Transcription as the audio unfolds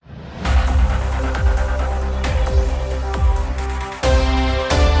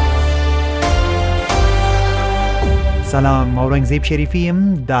سلام، اورنګزیب شریفی یم.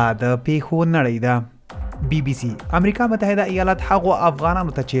 دا د پیښو نړۍ ده. BBC امریکا متحده ایالات هغو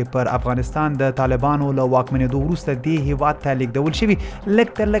افغانانو ته چې پر افغانستان د طالبانو له واکمنېدو وروسته دې هیواد ته لیږدول شوي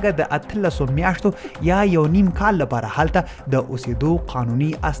لږ تر لږه د 18 میاشتو یا یو نیم کال لپاره هلته د اوسېدو قانوني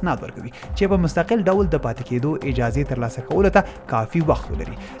اسناد ورکوي چې په مستقل ډول د پاتې کېدو اجازې ترلاسه کولو ته کافي وخت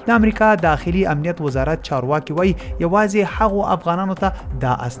ولري. د امریکا داخلي امنیت وزارت چارواکي وایي یوازې هغو افغانانو ته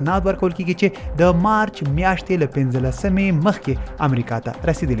دا اسناد ورکول کېږي چې د مارچ میاشتې له 15مې مخکې امریکا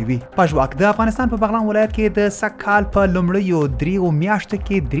ته رسیدلي وي. پژواک د افغانستان په بغلان ولایت کې د سکهال په لومړیو 3 میاشتو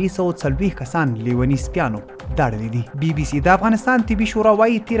کې 340 کسان لیوني سپیانو داړلي دي. BBC د افغانستان طبي شورا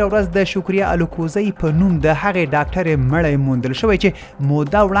وایي تېره ورځ د شکریه الوکوزۍ په نوم د هغې ډاکټرې مړی موندل شوی چې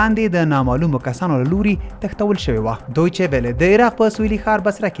موده وړاندې د نامعلومو کسانو له لوري تښتول شوې وه. دویچه ویلې د عراق په سویلي ښار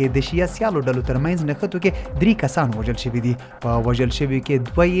بصره کې د شیعه سیالو ډلو ترمنځ نښتو کې 3 کسان وژل شوي دي. په وژل شوي کې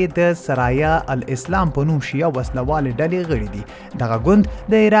 2 یې د سرایا الاسلام په نوم شیعه وسلوالې ډلې غړي دي. دغه ګوند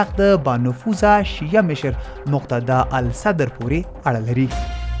د عراق د بانفوذه شیعه مشر مقتدا الصدر پورې اړه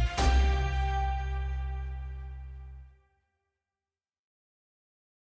لري.